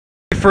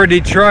for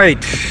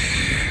Detroit.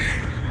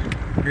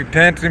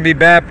 Repent and be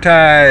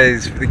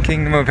baptized, for the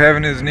kingdom of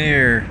heaven is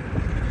near.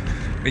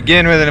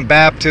 Begin with a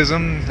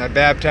baptism. I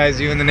baptize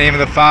you in the name of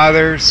the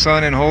Father,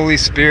 Son, and Holy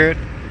Spirit.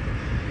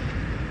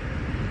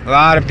 A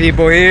lot of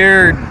people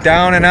here,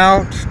 down and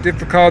out,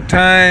 difficult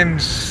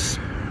times.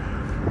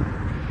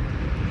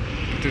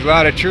 There's a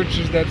lot of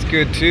churches, that's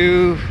good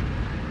too.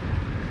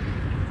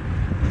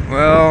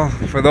 Well,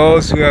 for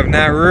those who have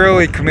not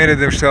really committed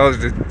themselves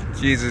to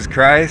Jesus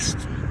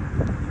Christ,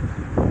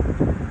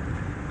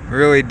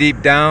 really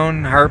deep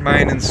down, heart,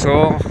 mind, and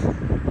soul,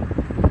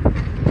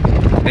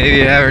 maybe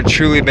you haven't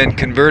truly been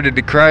converted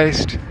to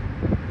Christ,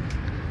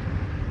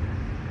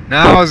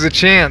 now is the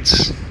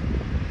chance.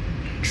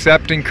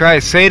 Accepting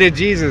Christ. Say to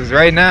Jesus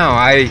right now,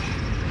 I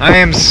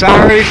am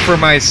sorry for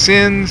my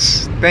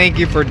sins. Thank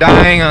you for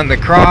dying on the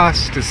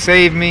cross to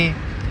save me.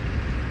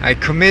 I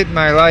commit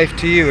my life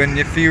to you. And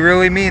if you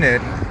really mean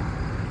it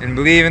and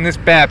believe in this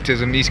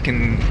baptism, you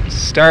can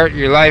start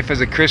your life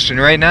as a Christian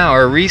right now,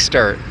 or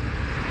restart.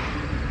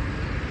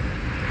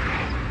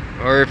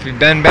 Or if you've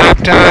been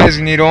baptized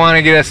and you don't want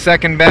to get a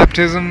second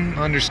baptism,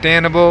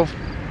 understandable,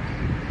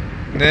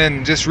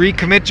 then just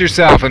recommit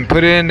yourself and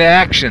put it into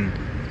action.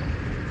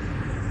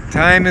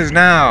 Time is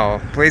now.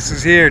 Place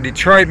is here.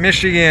 Detroit,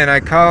 Michigan,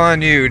 I call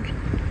on you.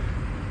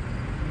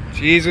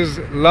 Jesus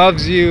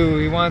loves you.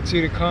 He wants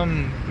you to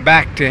come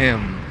back to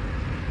Him.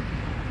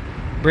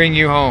 Bring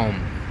you home.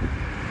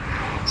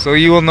 So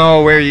you will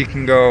know where you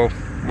can go,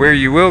 where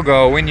you will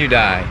go when you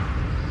die.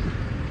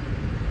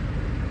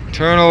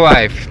 Eternal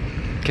life.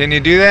 Can you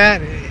do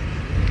that?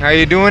 Are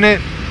you doing it?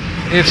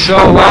 If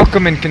so,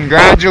 welcome and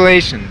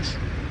congratulations.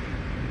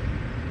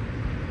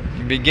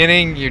 You're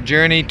beginning your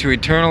journey to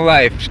eternal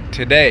life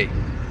today.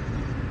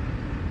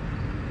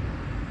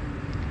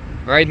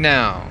 Right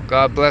now.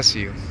 God bless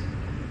you.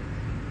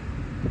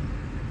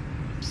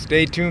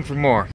 Stay tuned for more.